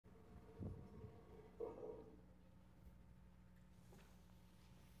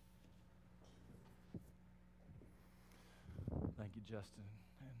you, Justin.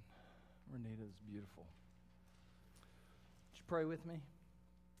 And Renita is beautiful. Would you pray with me?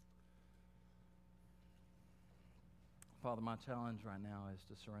 Father, my challenge right now is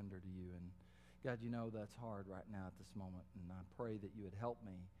to surrender to you. And God, you know that's hard right now at this moment. And I pray that you would help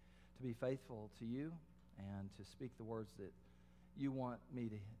me to be faithful to you and to speak the words that you want me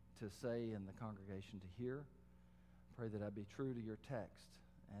to say and the congregation to hear. I pray that I'd be true to your text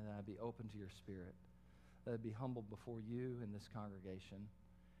and that I'd be open to your spirit. That I'd be humbled before you in this congregation,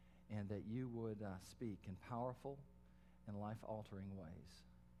 and that you would speak in powerful and life-altering ways.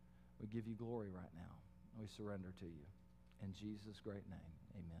 We give you glory right now. We surrender to you. In Jesus' great name,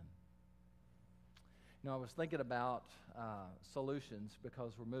 amen. You know, I was thinking about solutions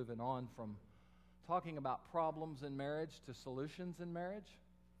because we're moving on from talking about problems in marriage to solutions in marriage.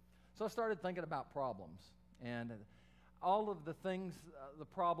 So I started thinking about problems. And all of the things, the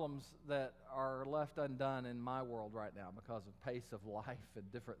problems that are left undone in my world right now because of pace of life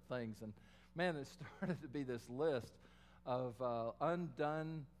and different things. And man, it started to be this list of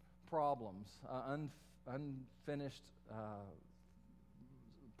undone problems, unfinished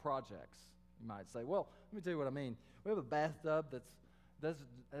projects, you might say. Well, let me tell you what I mean. We have a bathtub that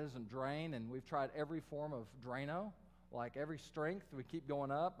doesn't drain, and we've tried every form of Drano, like every strength. We keep going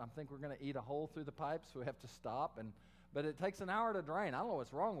up. I think we're going to eat a hole through the pipe, so we have to stop. But it takes an hour to drain. I don't know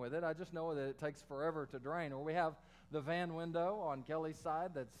what's wrong with it. I just know that it takes forever to drain. Or we have the van window on Kelly's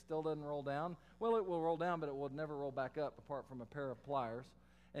side that still doesn't roll down. Well, it will roll down, but it will never roll back up apart from a pair of pliers.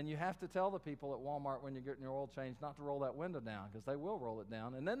 And you have to tell the people at Walmart when you're getting your oil changed not to roll that window down, because they will roll it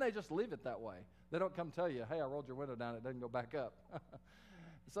down. And then they just leave it that way. They don't come tell you, hey, I rolled your window down. It doesn't go back up.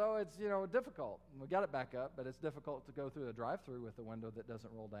 So it's, difficult. We got it back up, but it's difficult to go through the drive-thru with a window that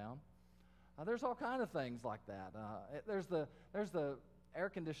doesn't roll down. There's all kind of things like that. There's the air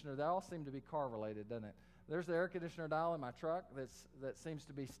conditioner. They all seem to be car-related, doesn't it? There's the air conditioner dial in my truck that seems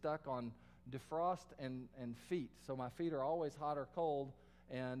to be stuck on defrost and feet. So my feet are always hot or cold,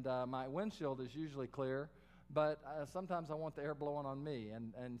 and my windshield is usually clear. But sometimes I want the air blowing on me,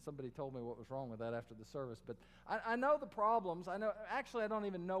 and somebody told me what was wrong with that after the service. But I know the problems. I don't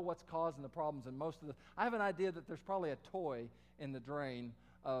even know what's causing the problems in most of the. I have an idea that there's probably a toy in the drain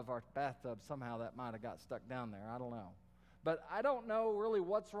of our bathtub somehow that might have got stuck down there. I don't know. But I don't know really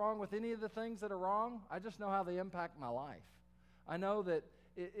what's wrong with any of the things that are wrong. I just know how they impact my life. I know that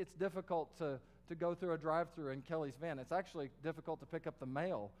it's difficult to go through a drive-thru in Kelly's van. It's actually difficult to pick up the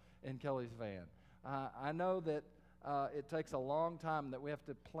mail in Kelly's van. I know that it takes a long time that we have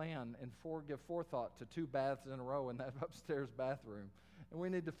to plan and give forethought to 2 baths in a row in that upstairs bathroom. And we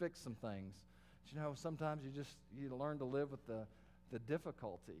need to fix some things. But, sometimes you learn to live with the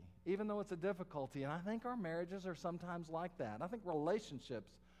difficulty, even though it's a difficulty. And I think our marriages are sometimes like that. I think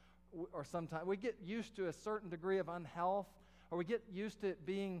relationships are sometimes, we get used to a certain degree of unhealth, or we get used to it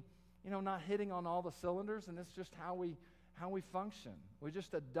being, not hitting on all the cylinders, and it's just how we function. We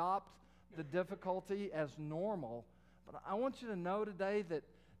just adopt the difficulty as normal. But I want you to know today that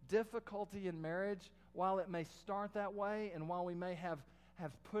difficulty in marriage, while it may start that way, and while we may have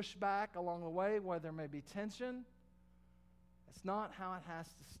pushback along the way, where there may be tension, it's not how it has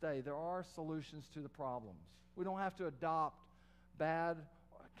to stay. There are solutions to the problems. We don't have to adopt bad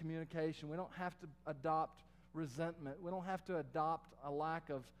communication. We don't have to adopt resentment. We don't have to adopt a lack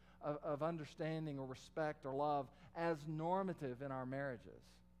of understanding or respect or love as normative in our marriages.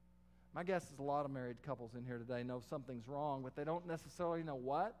 My guess is a lot of married couples in here today know something's wrong, but they don't necessarily know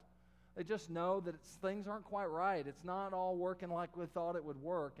what. They just know that things aren't quite right. It's not all working like we thought it would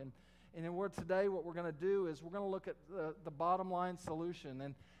work. And today what we're going to do is we're going to look at the bottom line solution.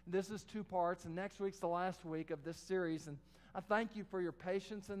 And this is 2 parts, and next week's the last week of this series. And I thank you for your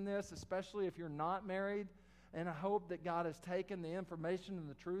patience in this, especially if you're not married. And I hope that God has taken the information and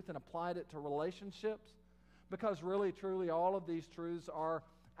the truth and applied it to relationships, because really, truly, all of these truths are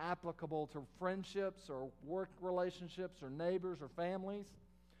applicable to friendships or work relationships or neighbors or families.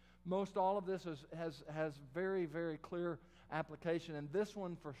 Most all of this has very, very clear application, and this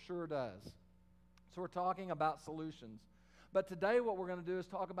one for sure does. So we're talking about solutions. But today what we're going to do is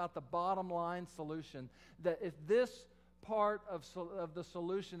talk about the bottom line solution, that if this part of the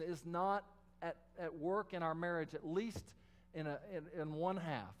solution is not at work in our marriage, at least in one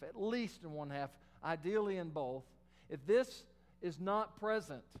half, ideally in both, if this is not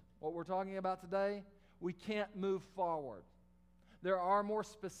present, what we're talking about today, we can't move forward. There are more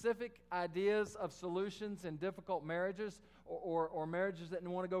specific ideas of solutions in difficult marriages or marriages that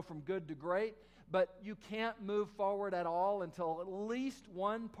want to go from good to great, but you can't move forward at all until at least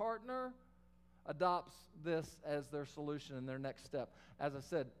one partner adopts this as their solution and their next step. As I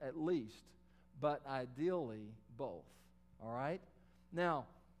said, at least, but ideally both. all right? Now,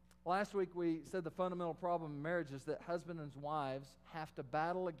 last week we said the fundamental problem in marriage is that husbands and wives have to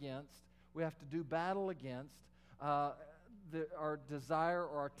battle against, we have to do battle against our desire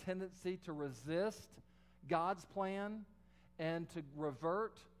or our tendency to resist God's plan and to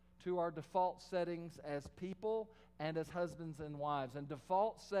revert to our default settings as people and as husbands and wives. And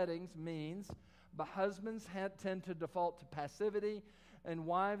default settings means husbands tend to default to passivity, and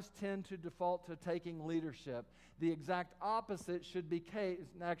wives tend to default to taking leadership. The exact opposite should be case.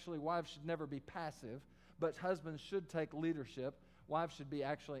 Actually, wives should never be passive, but husbands should take leadership. Wives should be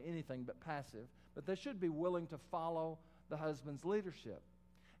actually anything but passive, but they should be willing to follow the husband's leadership.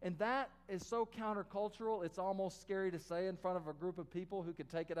 And that is so countercultural, it's almost scary to say in front of a group of people who could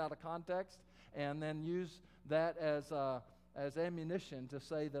take it out of context and then use that as ammunition to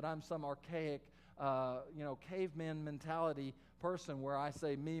say that I'm some archaic, caveman mentality person where I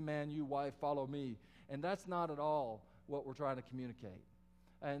say, me, man, you, wife, follow me. And that's not at all what we're trying to communicate.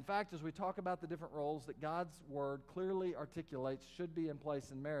 In fact, as we talk about the different roles that God's Word clearly articulates should be in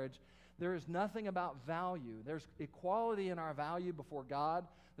place in marriage, there is nothing about value. There's equality in our value before God.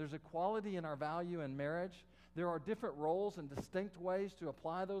 There's equality in our value in marriage. There are different roles and distinct ways to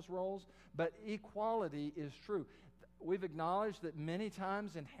apply those roles, but equality is true. We've acknowledged that many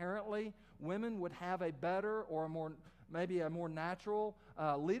times inherently women would have a better or maybe a more natural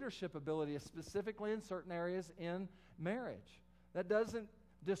leadership ability, specifically in certain areas in marriage. That doesn't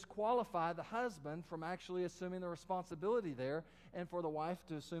disqualify the husband from actually assuming the responsibility there, and for the wife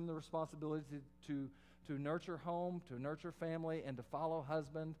to assume the responsibility to nurture home, to nurture family, and to follow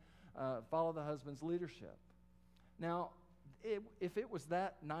the husband's leadership. Now, if it was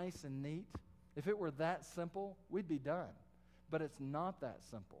that nice and neat, if it were that simple, we'd be done. But it's not that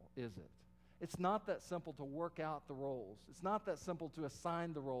simple, is it? It's not that simple to work out the roles. It's not that simple to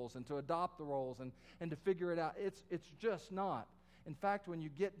assign the roles and to adopt the roles and to figure it out. It's just not. In fact, when you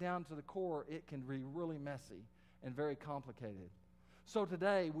get down to the core, it can be really messy and very complicated. So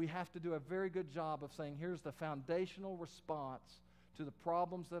today, we have to do a very good job of saying, here's the foundational response to the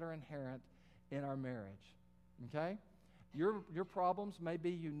problems that are inherent in our marriage. Okay? Your problems may be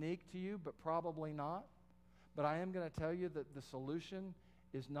unique to you, but probably not. But I am going to tell you that the solution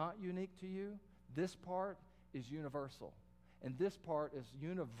is not unique to you. This part is universal. And this part is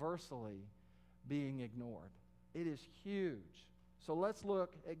universally being ignored. It is huge. So let's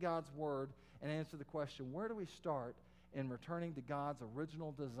look at God's Word and answer the question, where do we start in returning to God's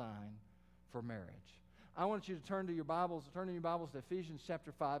original design for marriage? I want you to turn to your Bibles to Ephesians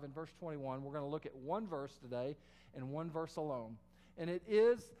chapter 5 and verse 21. We're going to look at one verse today and one verse alone. And it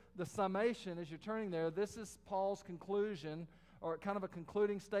is the summation, as you're turning there, this is Paul's conclusion, or kind of a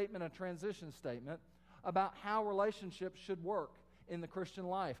concluding statement, a transition statement, about how relationships should work in the Christian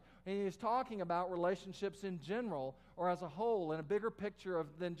life. And he's talking about relationships in general or as a whole in a bigger picture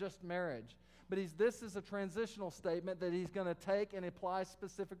than just marriage. But this is a transitional statement that he's going to take and apply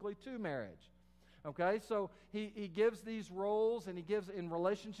specifically to marriage. Okay, so he gives these roles, and he gives in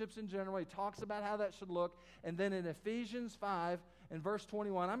relationships in general, he talks about how that should look. And then in Ephesians 5 and verse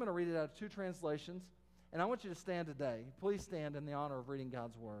 21, I'm going to read it out of two translations. And I want you to stand today. Please stand in the honor of reading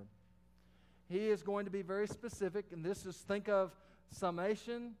God's Word. He is going to be very specific, and this is, think of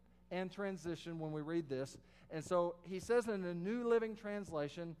summation and transition when we read this. And so he says in a New Living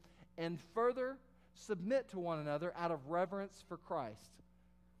Translation, and further submit to one another out of reverence for Christ.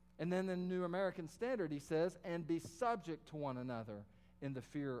 And then in the New American Standard he says, and be subject to one another in the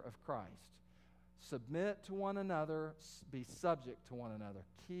fear of Christ. Submit to one another, be subject to one another.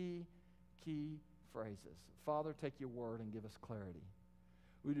 Key phrases. Father, take your word and give us clarity.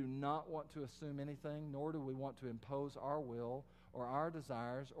 We do not want to assume anything, nor do we want to impose our will or our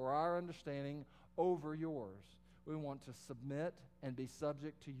desires or our understanding over yours. We want to submit and be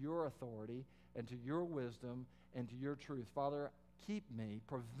subject to your authority and to your wisdom and to your truth. Father,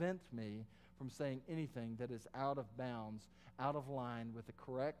 prevent me from saying anything that is out of bounds, out of line with the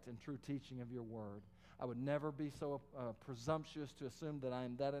correct and true teaching of your word. I would never be so presumptuous to assume that I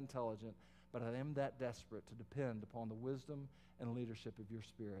am that intelligent, but I am that desperate to depend upon the wisdom and leadership of your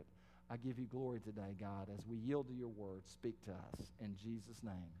Spirit. I give you glory today, God, as we yield to your word. Speak to us. In Jesus'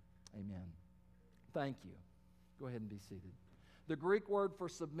 name, amen. Thank you. Go ahead and be seated. The Greek word for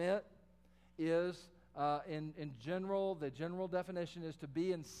submit is, in general, the general definition is to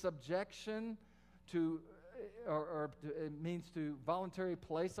be in subjection to, it means to voluntarily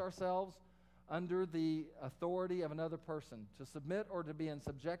place ourselves under the authority of another person. To submit or to be in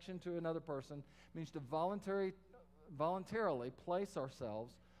subjection to another person means to voluntarily place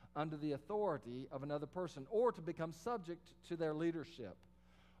ourselves under the authority of another person, or to become subject to their leadership.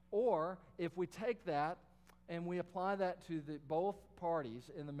 Or, if we take that and we apply that to both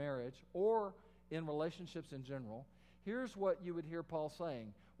parties in the marriage or in relationships in general, here's what you would hear Paul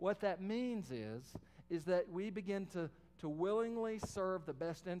saying. What that means is that we begin to willingly serve the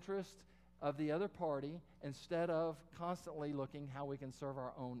best interest of the other party instead of constantly looking how we can serve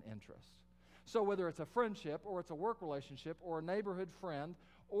our own interests. So whether it's a friendship or it's a work relationship or a neighborhood friend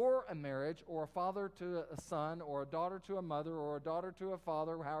or a marriage or a father to a son or a daughter to a mother or a daughter to a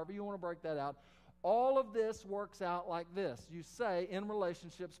father, however you want to break that out, all of this works out like this. You say in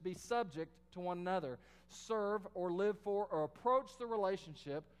relationships, be subject to one another. Serve or live for or approach the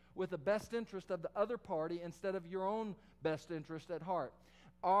relationship with the best interest of the other party instead of your own best interest at heart.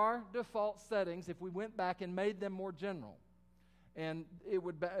 Our default settings, if we went back and made them more general, and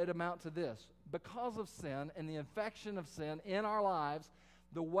it'd amount to this. Because of sin and the infection of sin in our lives,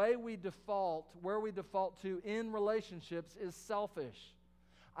 the way we default, where we default to in relationships is selfish.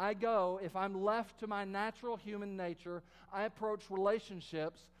 If I'm left to my natural human nature, I approach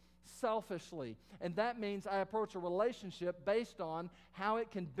relationships selfishly. And that means I approach a relationship based on how it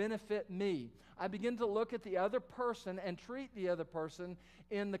can benefit me. I begin to look at the other person and treat the other person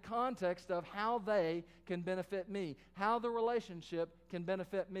in the context of how they can benefit me, how the relationship can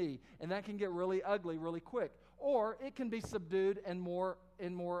benefit me. And that can get really ugly really quick. Or it can be subdued and more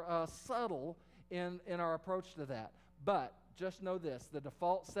subtle in our approach to that. But just know this, the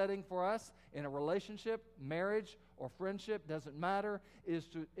default setting for us in a relationship, marriage, or friendship, doesn't matter, is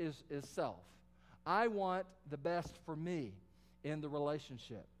self. I want the best for me in the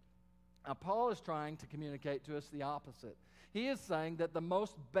relationship. Now, Paul is trying to communicate to us the opposite. He is saying that the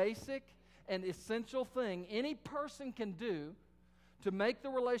most basic and essential thing any person can do to make the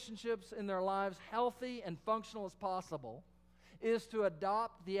relationships in their lives healthy and functional as possible is to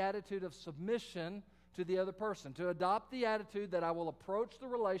adopt the attitude of submission to the other person, to adopt the attitude that I will approach the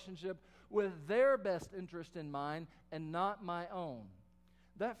relationship with their best interest in mind and not my own.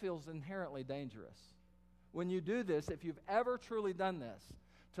 That feels inherently dangerous. When you do this, if you've ever truly done this,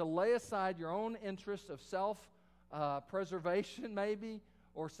 to lay aside your own interests of self-preservation maybe,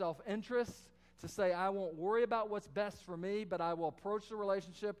 or self-interest, to say, I won't worry about what's best for me, but I will approach the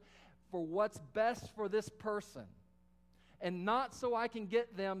relationship for what's best for this person. And not so I can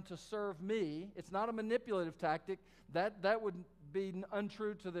get them to serve me. It's not a manipulative tactic. That would be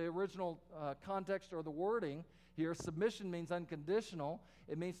untrue to the original context or the wording here. Submission means unconditional.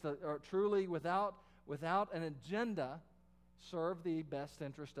 It means to truly, without an agenda, serve the best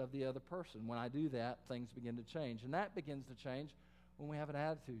interest of the other person. When I do that, things begin to change. And that begins to change when we have an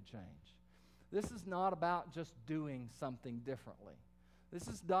attitude change. This is not about just doing something differently. This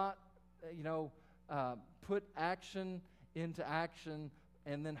is not, put action into action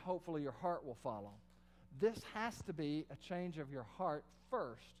and then hopefully your heart will follow. This has to be a change of your heart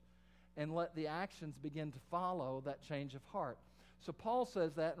first and let the actions begin to follow that change of heart. So Paul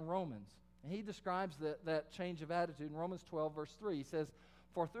says that in Romans. And he describes that change of attitude in Romans 12, verse 3. He says,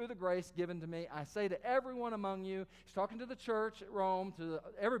 for through the grace given to me, I say to everyone among you, he's talking to the church at Rome, to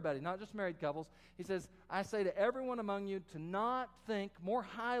everybody, not just married couples. He says, I say to everyone among you to not think more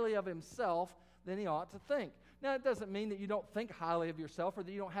highly of himself than he ought to think. Now, it doesn't mean that you don't think highly of yourself or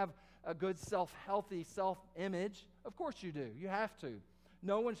that you don't have a good healthy self-image. Of course you do. You have to.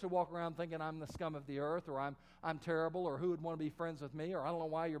 No one should walk around thinking I'm the scum of the earth or I'm terrible or who would want to be friends with me or I don't know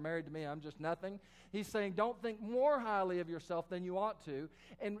why you're married to me, I'm just nothing. He's saying don't think more highly of yourself than you ought to.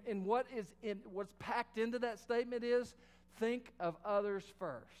 And what's packed into that statement is think of others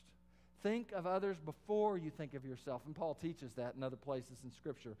first. Think of others before you think of yourself. And Paul teaches that in other places in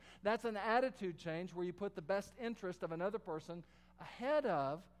Scripture. That's an attitude change where you put the best interest of another person ahead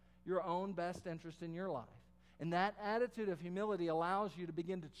of your own best interest in your life. And that attitude of humility allows you to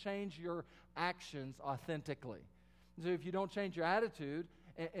begin to change your actions authentically. So if you don't change your attitude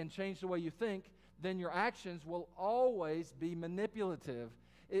and change the way you think, then your actions will always be manipulative.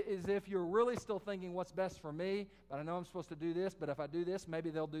 As if you're really still thinking what's best for me, but I know I'm supposed to do this, but if I do this, maybe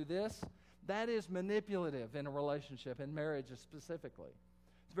they'll do this. That is manipulative in a relationship, in marriage specifically.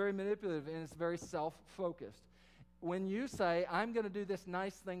 It's very manipulative and it's very self-focused. When you say, I'm going to do this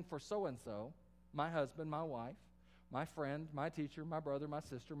nice thing for so-and-so, my husband, my wife, my friend, my teacher, my brother, my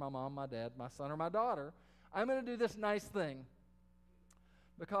sister, my mom, my dad, my son, or my daughter, I'm going to do this nice thing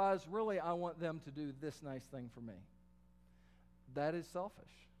because really I want them to do this nice thing for me. That is selfish.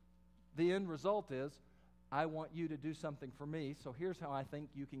 The end result is, I want you to do something for me, so here's how I think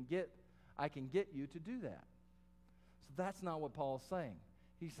I can get you to do that. So that's not what Paul is saying.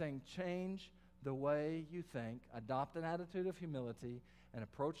 He's saying change the way you think, adopt an attitude of humility, and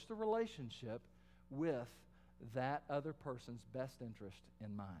approach the relationship with that other person's best interest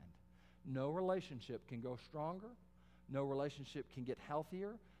in mind. no relationship can go stronger, no relationship can get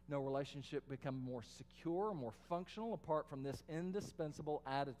healthier, no relationship become more secure, more functional apart from this indispensable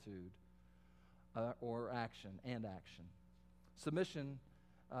attitude or action. Submission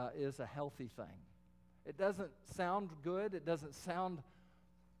is a healthy thing. It doesn't sound good. It doesn't sound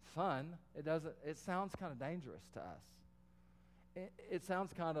fun. It sounds kind of dangerous to us. It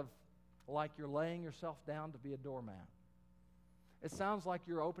sounds kind of like you're laying yourself down to be a doormat. It sounds like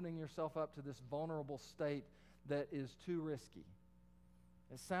you're opening yourself up to this vulnerable state that is too risky.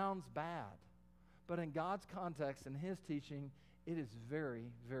 It sounds bad. But in God's context and His teaching, it is very,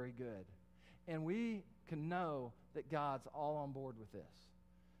 very good. And we can know that God's all on board with this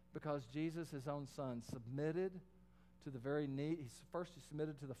because Jesus, His own Son, submitted to the very need. First He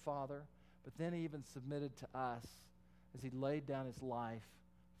submitted to the Father, but then He even submitted to us as He laid down His life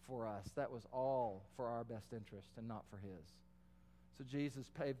for us. That was all for our best interest and not for His. So Jesus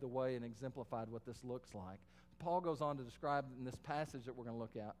paved the way and exemplified what this looks like. Paul goes on to describe in this passage that we're going to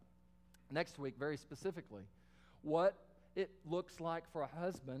look at next week very specifically what it looks like for a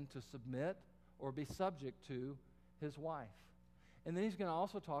husband to submit or be subject to his wife. And then he's going to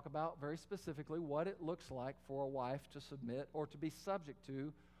also talk about very specifically what it looks like for a wife to submit or to be subject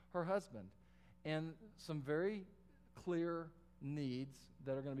to her husband. And some very clear needs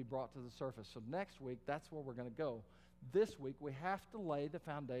that are going to be brought to the surface. So next week, that's where we're going to go. This week, we have to lay the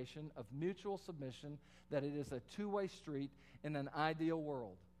foundation of mutual submission, that it is a two-way street in an ideal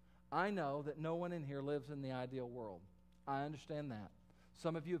world. I know that no one in here lives in the ideal world. I understand that.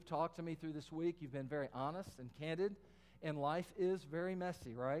 Some of you have talked to me through this week. You've been very honest and candid, and life is very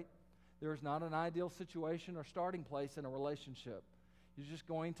messy, right? There is not an ideal situation or starting place in a relationship. You're just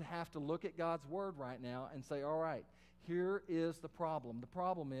going to have to look at God's Word right now and say, all right, here is the problem. The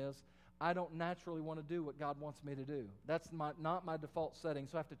problem is I don't naturally want to do what God wants me to do. That's not my default setting,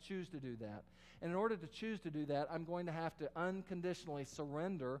 so I have to choose to do that. And in order to choose to do that, I'm going to have to unconditionally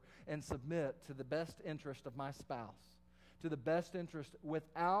surrender and submit to the best interest of my spouse, to the best interest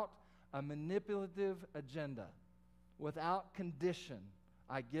without a manipulative agenda, without condition.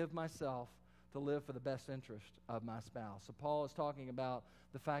 I give myself to live for the best interest of my spouse. So Paul is talking about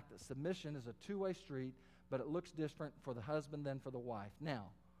the fact that submission is a two-way street, but it looks different for the husband than for the wife. Now,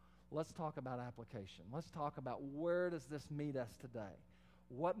 let's talk about application. Let's talk about where does this meet us today?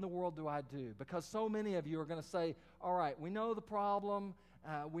 What in the world do I do? Because so many of you are going to say, all right, we know the problem.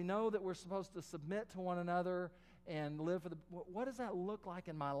 We know that we're supposed to submit to one another and live for the... What does that look like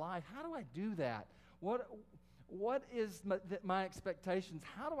in my life? How do I do that? What is my expectations?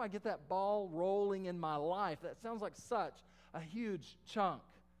 How do I get that ball rolling in my life? That sounds like such a huge chunk.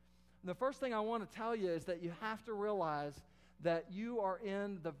 And the first thing I want to tell you is that you have to realize that you are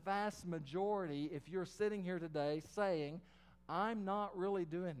in the vast majority, if you're sitting here today saying, I'm not really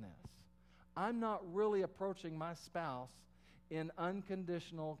doing this. I'm not really approaching my spouse in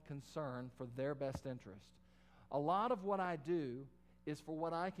unconditional concern for their best interest. A lot of what I do is for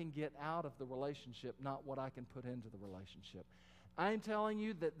what I can get out of the relationship, not what I can put into the relationship. I'm telling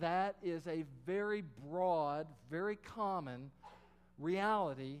you that that is a very broad, very common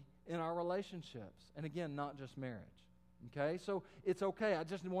reality in our relationships. And again, not just marriage. Okay? So it's okay. I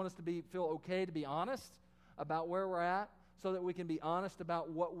just want us to feel okay to be honest about where we're at so that we can be honest about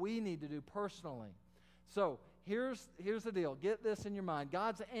what we need to do personally. So here's the deal. Get this in your mind.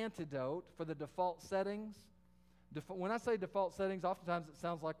 God's antidote for the default settings. When I say default settings, oftentimes it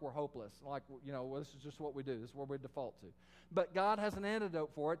sounds like we're hopeless. Like, well, this is just what we do. This is where we default to. But God has an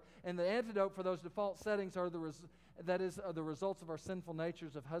antidote for it. And the antidote for those default settings are the results of our sinful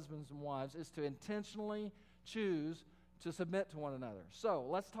natures of husbands and wives is to intentionally choose to submit to one another. So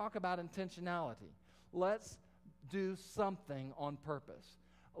let's talk about intentionality. Let's do something on purpose.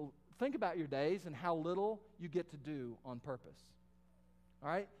 Think about your days and how little you get to do on purpose. All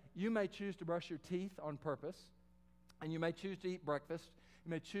right? You may choose to brush your teeth on purpose, and you may choose to eat breakfast. You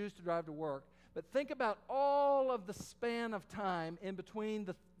may choose to drive to work. But think about all of the span of time in between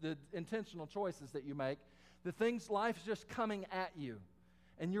the intentional choices that you make, the things life's just coming at you.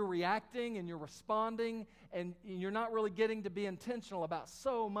 And you're reacting and you're responding, and you're not really getting to be intentional about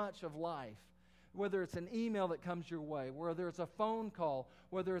so much of life. Whether it's an email that comes your way, whether it's a phone call,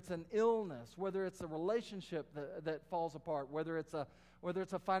 whether it's an illness, whether it's a relationship that falls apart, whether it's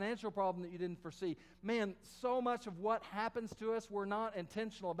a financial problem that you didn't foresee. Man, so much of what happens to us we're not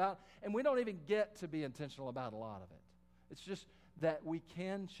intentional about, and we don't even get to be intentional about a lot of it. It's just that we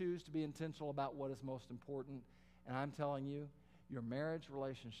can choose to be intentional about what is most important, and I'm telling you, your marriage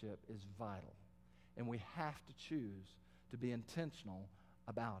relationship is vital, and we have to choose to be intentional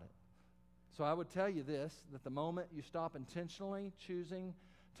about it. So I would tell you this, that the moment you stop intentionally choosing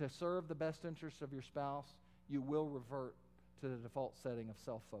to serve the best interest of your spouse, you will revert to the default setting of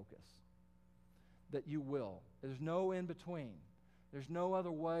self-focus. That you will. There's no in between. There's no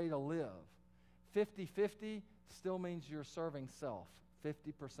other way to live. 50-50 still means you're serving self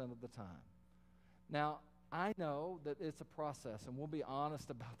 50% of the time. Now, I know that it's a process, and we'll be honest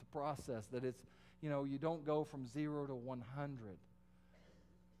about the process, that it's, you don't go from 0 to 100.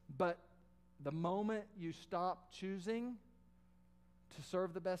 But the moment you stop choosing to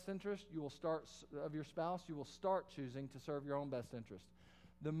serve the best interest, you will start of your spouse, you will start choosing to serve your own best interest.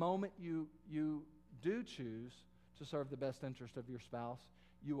 The moment you do choose to serve the best interest of your spouse,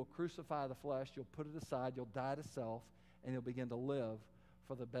 you will crucify the flesh, you'll put it aside, you'll die to self, and you'll begin to live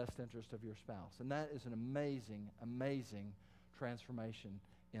for the best interest of your spouse. And that is an amazing, amazing transformation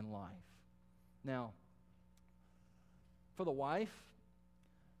in life. Now, for the wife,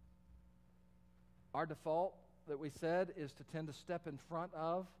 our default that we said is to tend to step in front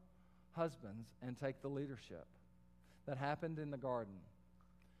of husbands and take the leadership. That happened in the garden.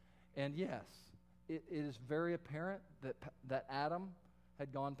 And yes, it is very apparent that Adam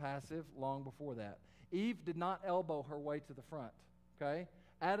had gone passive long before that. Eve did not elbow her way to the front, okay?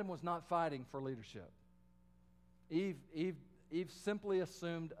 Adam was not fighting for leadership. Eve simply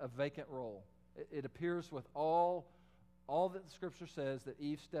assumed a vacant role. It appears with all that the Scripture says that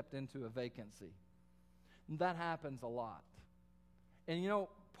Eve stepped into a vacancy. And that happens a lot. And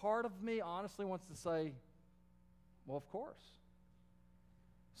part of me honestly wants to say, well, of course.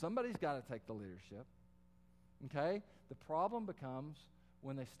 Somebody's got to take the leadership. Okay? The problem becomes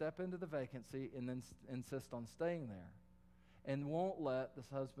when they step into the vacancy and then insist on staying there and won't let this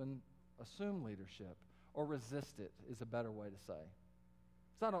husband assume leadership or resist it is a better way to say.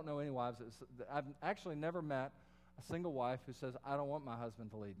 So I don't know any wives. I've actually never met a single wife who says, I don't want my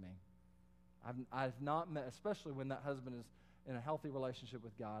husband to lead me. I've not met, especially when that husband is in a healthy relationship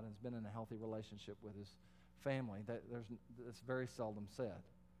with God and has been in a healthy relationship with his family. That's very seldom said.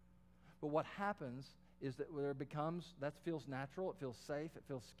 But what happens is that that feels natural, it feels safe, it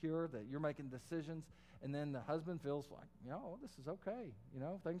feels secure, that you're making decisions, and then the husband feels like, this is okay.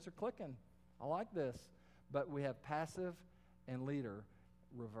 Things are clicking. I like this. But we have passive and leader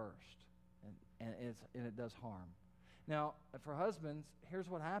reversed, and it does harm. Now, for husbands, here's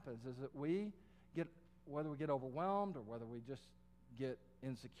what happens, is that whether we get overwhelmed or whether we just get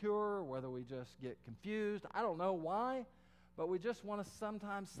insecure or whether we just get confused, I don't know why, but we just want to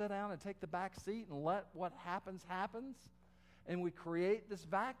sometimes sit down and take the back seat and let what happens, and we create this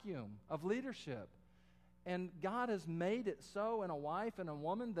vacuum of leadership. And God has made it so in a wife and a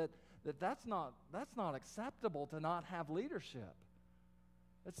woman that's not acceptable to not have leadership.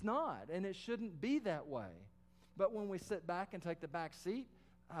 It's not, and it shouldn't be that way. But when we sit back and take the back seat,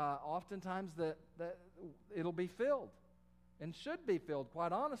 oftentimes that it'll be filled and should be filled,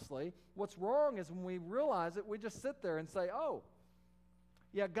 quite honestly. What's wrong is when we realize it, we just sit there and say, oh,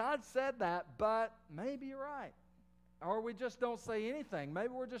 yeah, God said that, but maybe you're right. Or we just don't say anything. Maybe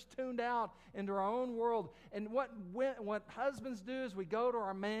we're just tuned out into our own world. And what husbands do is we go to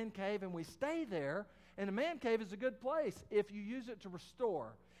our man cave and we stay there. And a man cave is a good place if you use it to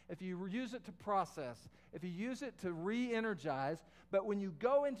restore, if you use it to process, if you use it to re-energize. But when you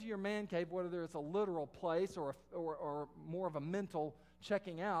go into your man cave, whether it's a literal place or more of a mental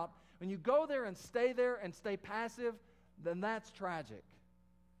checking out, when you go there and stay passive, then that's tragic.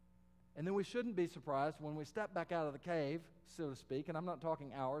 And then we shouldn't be surprised when we step back out of the cave, so to speak, and I'm not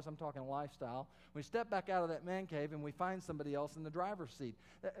talking hours, I'm talking lifestyle. We step back out of that man cave and we find somebody else in the driver's seat.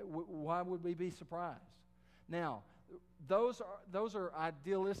 Why would we be surprised? Now, those are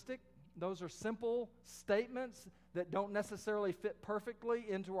idealistic. Those are simple statements that don't necessarily fit perfectly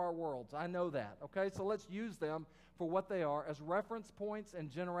into our worlds. I know that, okay? So let's use them for what they are as reference points and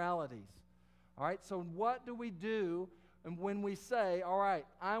generalities. All right, so what do we do and when we say, all right,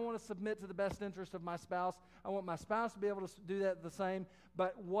 I want to submit to the best interest of my spouse, I want my spouse to be able to do that the same,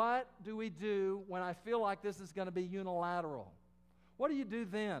 but what do we do when I feel like this is going to be unilateral? What do you do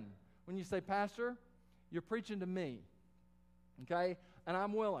then when you say, Pastor, you're preaching to me, okay, and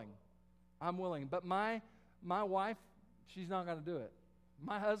I'm willing, but my wife, she's not going to do it.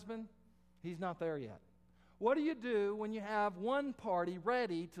 My husband, he's not there yet. What do you do when you have one party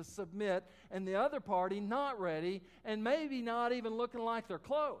ready to submit and the other party not ready and maybe not even looking like they're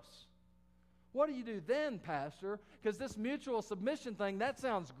close? What do you do then, Pastor? Because this mutual submission thing, that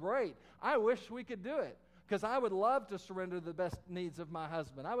sounds great. I wish we could do it because I would love to surrender the best needs of my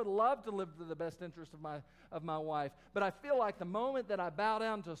husband. I would love to live to the best interest of my wife. But I feel like the moment that I bow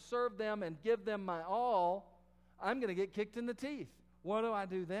down to serve them and give them my all, I'm going to get kicked in the teeth. What do I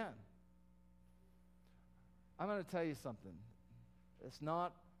do then? I'm going to tell you something. It's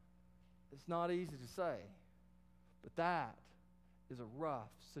not easy to say, but that is a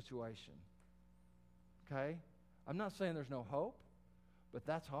rough situation. Okay? I'm not saying there's no hope, but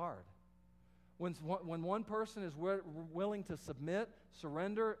that's hard. When one person is willing to submit,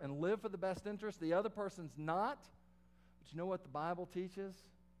 surrender, and live for the best interest, the other person's not. But you know what the Bible teaches?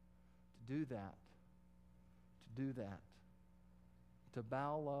 To do that. To do that. To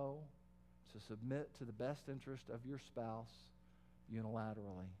bow low, to submit to the best interest of your spouse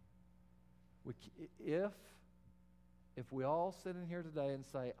unilaterally. If we all sit in here today and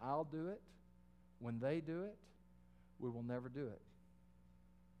say, I'll do it, when they do it, we will never do it.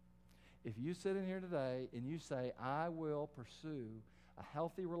 If you sit in here today and you say, I will pursue a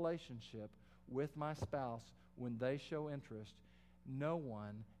healthy relationship with my spouse when they show interest, no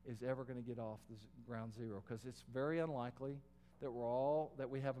one is ever going to get off this ground zero, because it's very unlikely that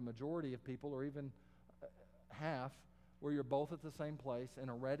we have a majority of people, or even half, where you're both at the same place in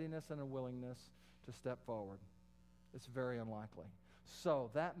a readiness and a willingness to step forward. It's very unlikely. So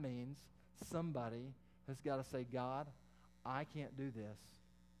that means somebody has got to say, God, I can't do this,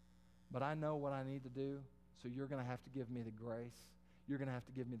 but I know what I need to do, so you're going to have to give me the grace. You're going to have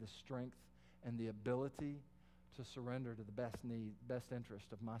to give me the strength and the ability to surrender to the best interest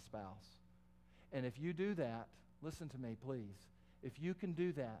of my spouse. And if you do that, listen to me, please. If you can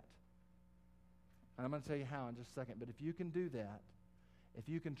do that, and I'm going to tell you how in just a second, but if you can do that, if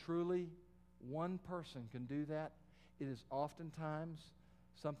you can truly, one person can do that, it is oftentimes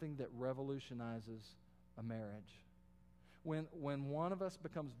something that revolutionizes a marriage. When one of us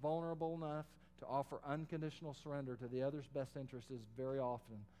becomes vulnerable enough to offer unconditional surrender to the other's best interest, is very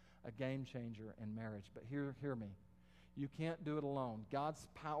often a game changer in marriage. But hear me. You can't do it alone. God's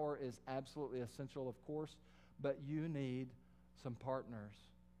power is absolutely essential, of course, but you need some partners.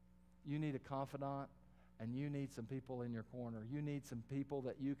 You need a confidant, and you need some people in your corner. You need some people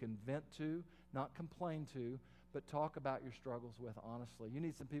that you can vent to, not complain to, but talk about your struggles with honestly. You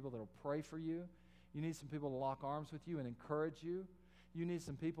need some people that will pray for you. You need some people to lock arms with you and encourage you. You need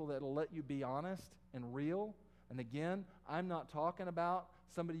some people that will let you be honest and real. And again, I'm not talking about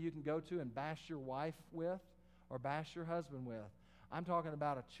somebody you can go to and bash your wife with or bash your husband with. I'm talking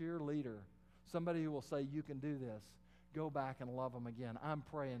about a cheerleader, somebody who will say, you can do this. Go back and love them again. I'm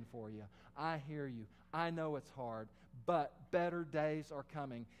praying for you. I hear you. I know it's hard, but better days are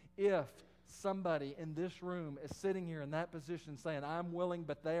coming. If somebody in this room is sitting here in that position saying, I'm willing,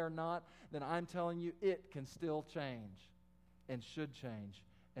 but they are not, then I'm telling you it can still change and should change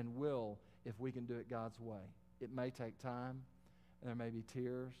and will if we can do it God's way. It may take time, and there may be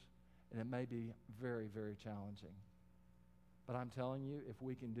tears, and it may be very, very challenging. But I'm telling you, if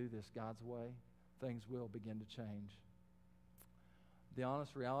we can do this God's way, things will begin to change. The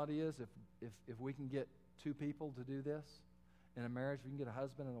honest reality is, if we can get two people to do this in a marriage, we can get a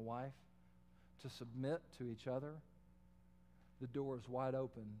husband and a wife to submit to each other, the door is wide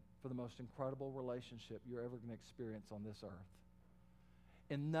open for the most incredible relationship you're ever going to experience on this earth.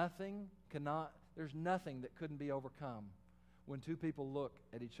 And there's nothing that couldn't be overcome when two people look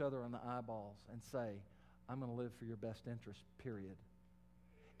at each other in the eyeballs and say, I'm going to live for your best interest, period.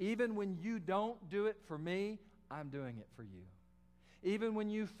 Even when you don't do it for me, I'm doing it for you. Even when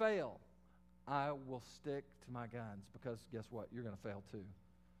you fail, I will stick to my guns, because guess what? You're going to fail too.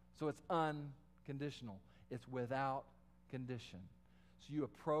 So it's unconditional. It's without condition. So you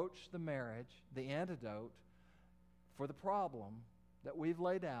approach the marriage, the antidote for the problem that we've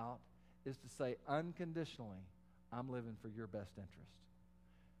laid out is to say unconditionally, I'm living for your best interest.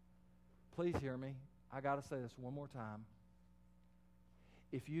 Please hear me. I got to say this one more time.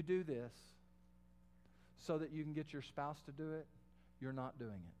 If you do this so that you can get your spouse to do it, you're not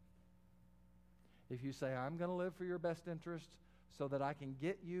doing it. If you say, I'm going to live for your best interest so that I can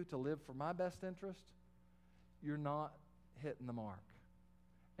get you to live for my best interest, you're not hitting the mark.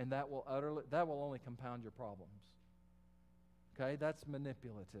 And that will only compound your problems. Okay? That's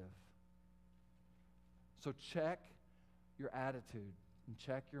manipulative. So check your attitude and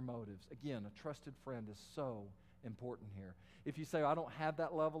check your motives. Again, a trusted friend is so important here. If you say, I don't have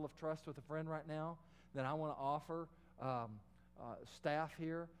that level of trust with a friend right now, then I want to offer staff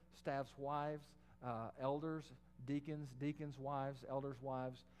here, staff's wives, elders, deacons' wives, elders'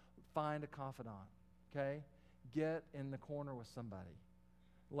 wives, find a confidant, okay? Get in the corner with somebody.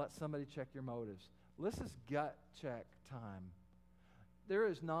 Let somebody check your motives. This is gut check time. There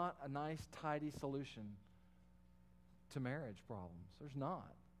is not a nice, tidy solution to marriage problems. There's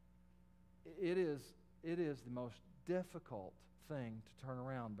not. It is the most difficult thing to turn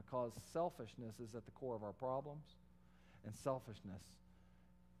around, because selfishness is at the core of our problems, and selfishness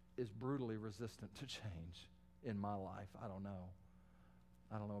is brutally resistant to change in my life. I don't know.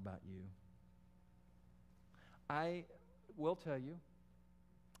 I don't know about you. I will tell you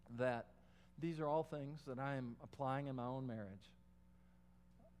that these are all things that I am applying in my own marriage.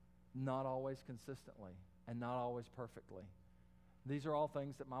 Not always consistently and not always perfectly. These are all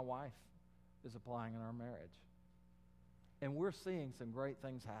things that my wife is applying in our marriage. And we're seeing some great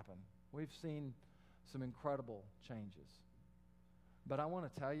things happen. We've seen some incredible changes. But I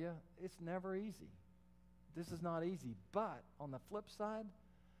want to tell you, it's never easy. This is not easy. But on the flip side,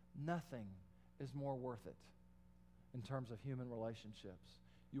 nothing is more worth it in terms of human relationships.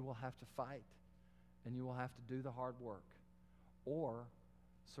 You will have to fight, and you will have to do the hard work, or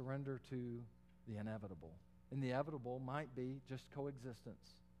surrender to the inevitable. And the inevitable might be just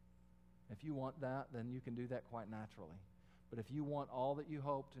coexistence. If you want that, then you can do that quite naturally. But if you want all that you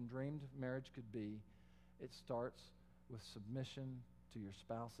hoped and dreamed marriage could be, it starts with submission to your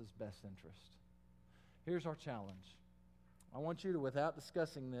spouse's best interest. Here's our challenge. I want you to, without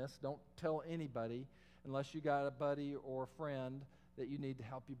discussing this, don't tell anybody unless you got a buddy or a friend that you need to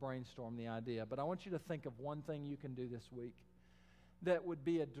help you brainstorm the idea. But I want you to think of one thing you can do this week that would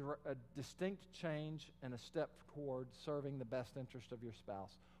be a distinct change and a step toward serving the best interest of your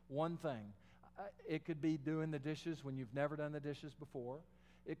spouse. One thing. It could be doing the dishes when you've never done the dishes before.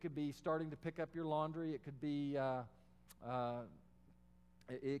 It could be starting to pick up your laundry. It could be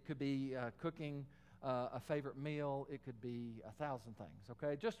cooking a favorite meal. It could be 1,000 things,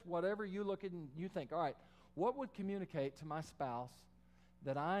 okay? Just whatever you look at and you think, all right, what would communicate to my spouse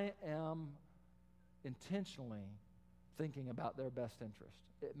that I am intentionally thinking about their best interest?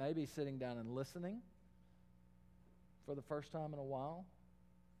 It may be sitting down and listening for the first time in a while.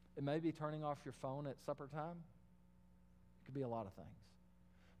 It may be turning off your phone at supper time. It could be a lot of things.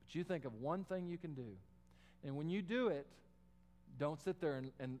 But you think of one thing you can do. And when you do it, don't sit there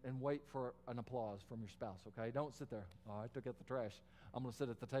and wait for an applause from your spouse, okay? Don't sit there, oh, I took out the trash. I'm going to sit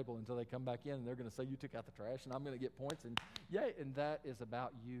at the table until they come back in, and they're going to say, you took out the trash, and I'm going to get points. And yay, and that is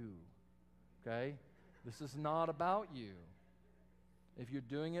about you, okay? This is not about you. If you're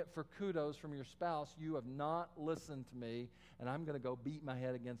doing it for kudos from your spouse, you have not listened to me, and I'm going to go beat my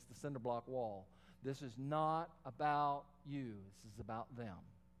head against the cinder block wall. This is not about you. This is about them.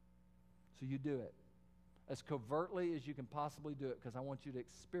 So you do it as covertly as you can possibly do it, because I want you to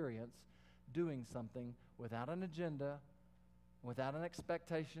experience doing something without an agenda, without an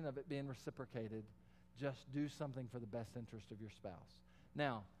expectation of it being reciprocated. Just do something for the best interest of your spouse.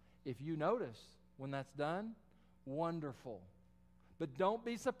 Now, if you notice when that's done, wonderful. But don't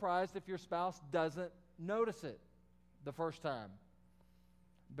be surprised if your spouse doesn't notice it the first time,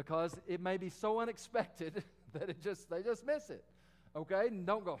 because it may be so unexpected that they just miss it. Okay? And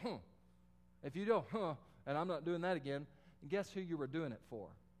don't go, If you go, and I'm not doing that again, guess who you were doing it for?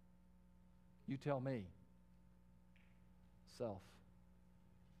 You tell me. Self.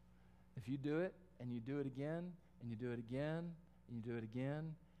 If you do it, and you do it again, and you do it again, and you do it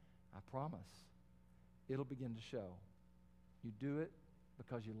again, I promise, it'll begin to show. You do it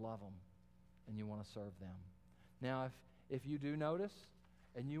because you love them and you want to serve them. Now, if you do notice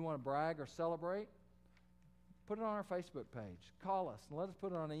and you want to brag or celebrate, put it on our Facebook page. Call us and let us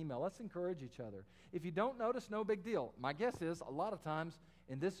put it on an email. Let's encourage each other. If you don't notice, no big deal. My guess is a lot of times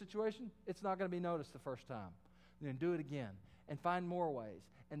in this situation, it's not going to be noticed the first time. Then do it again and find more ways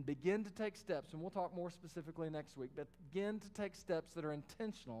and begin to take steps. And we'll talk more specifically next week, but begin to take steps that are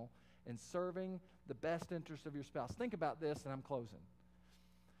intentional in serving the best interest of your spouse. Think about this, and I'm closing.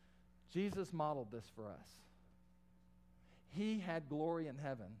 Jesus modeled this for us. He had glory in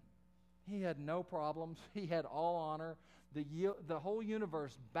heaven. He had no problems. He had all honor. The whole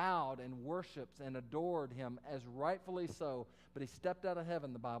universe bowed and worshipped and adored him, as rightfully so. But he stepped out of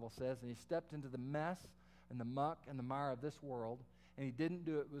heaven, the Bible says, and he stepped into the mess and the muck and the mire of this world. And he didn't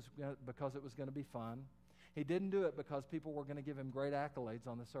do it because it was going to be fun. He didn't do it because people were going to give him great accolades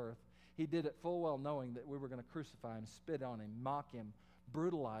on this earth. He did it full well knowing that we were going to crucify him, spit on him, mock him,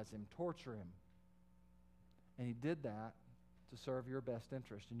 brutalize him, torture him. And he did that to serve your best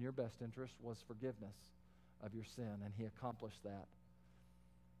interest. And your best interest was forgiveness of your sin. And he accomplished that.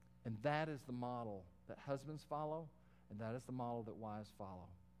 And that is the model that husbands follow, and that is the model that wives follow.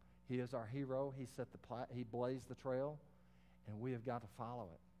 He is our hero. He blazed the trail, and we have got to follow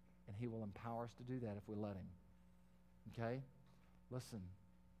it. And he will empower us to do that if we let him. Okay? Listen.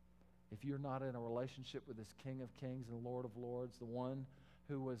 If you're not in a relationship with this King of Kings and Lord of Lords, the one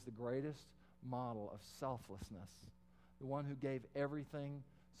who was the greatest model of selflessness, the one who gave everything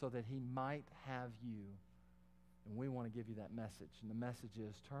so that he might have you, and we want to give you that message. And the message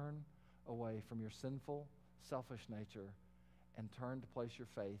is turn away from your sinful, selfish nature and turn to place your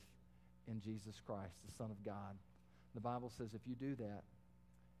faith in Jesus Christ, the Son of God. The Bible says if you do that,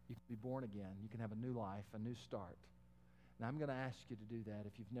 You can be born again. You can have a new life, a new start. And I'm going to ask you to do that.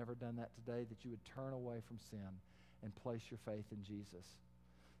 If you've never done that today, that you would turn away from sin and place your faith in Jesus.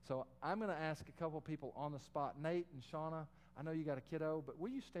 So I'm going to ask a couple people on the spot. Nate and Shauna, I know you got a kiddo, but will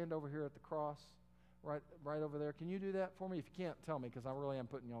you stand over here at the cross, right over there? Can you do that for me? If you can't, tell me, because I really am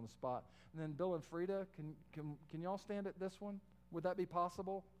putting you on the spot. And then Bill and Frida, can y'all stand at this one? Would that be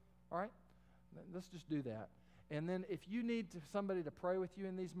possible? All right? Let's just do that. And then if you need somebody to pray with you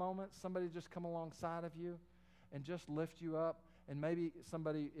in these moments, somebody just come alongside of you and just lift you up. And maybe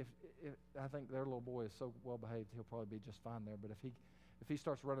somebody, if I think their little boy is so well behaved, he'll probably be just fine there. But if he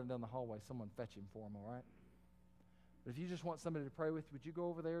starts running down the hallway, someone fetch him for him, all right? But if you just want somebody to pray with you, would you go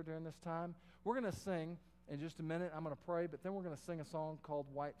over there during this time? We're going to sing in just a minute. I'm going to pray, but then we're going to sing a song called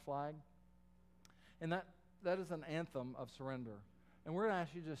White Flag. And that is an anthem of surrender. And we're going to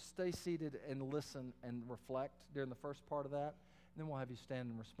ask you to just stay seated and listen and reflect during the first part of that. And then we'll have you stand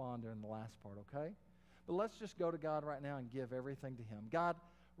and respond during the last part, okay? But let's just go to God right now and give everything to Him. God,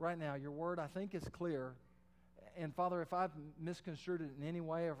 right now, your word, I think, is clear. And, Father, if I've misconstrued it in any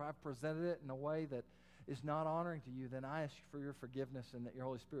way or if I've presented it in a way that is not honoring to you, then I ask you for your forgiveness and that your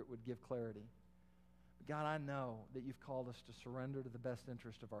Holy Spirit would give clarity. But God, I know that you've called us to surrender to the best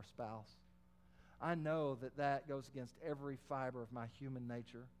interest of our spouse. I know that that goes against every fiber of my human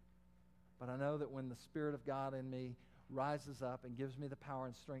nature. But I know that when the Spirit of God in me rises up and gives me the power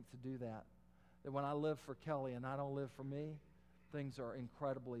and strength to do that, that when I live for Kelly and I don't live for me, things are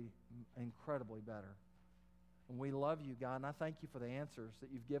incredibly, incredibly better. And we love you, God, and I thank you for the answers that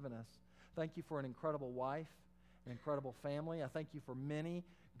you've given us. Thank you for an incredible wife, an incredible family. I thank you for many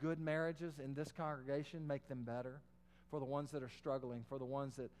good marriages in this congregation. Make them better. For the ones that are struggling, for the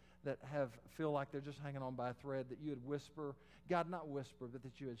ones that feel like they're just hanging on by a thread, that you would whisper, God, not whisper, but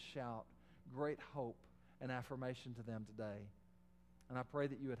that you would shout great hope and affirmation to them today. And I pray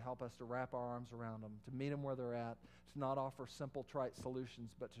that you would help us to wrap our arms around them, to meet them where they're at, to not offer simple, trite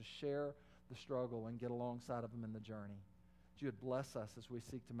solutions, but to share the struggle and get alongside of them in the journey. That you would bless us as we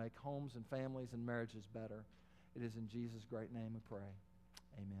seek to make homes and families and marriages better. It is in Jesus' great name we pray.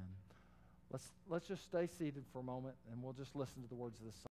 Amen. Let's just stay seated for a moment, and we'll just listen to the words of this song.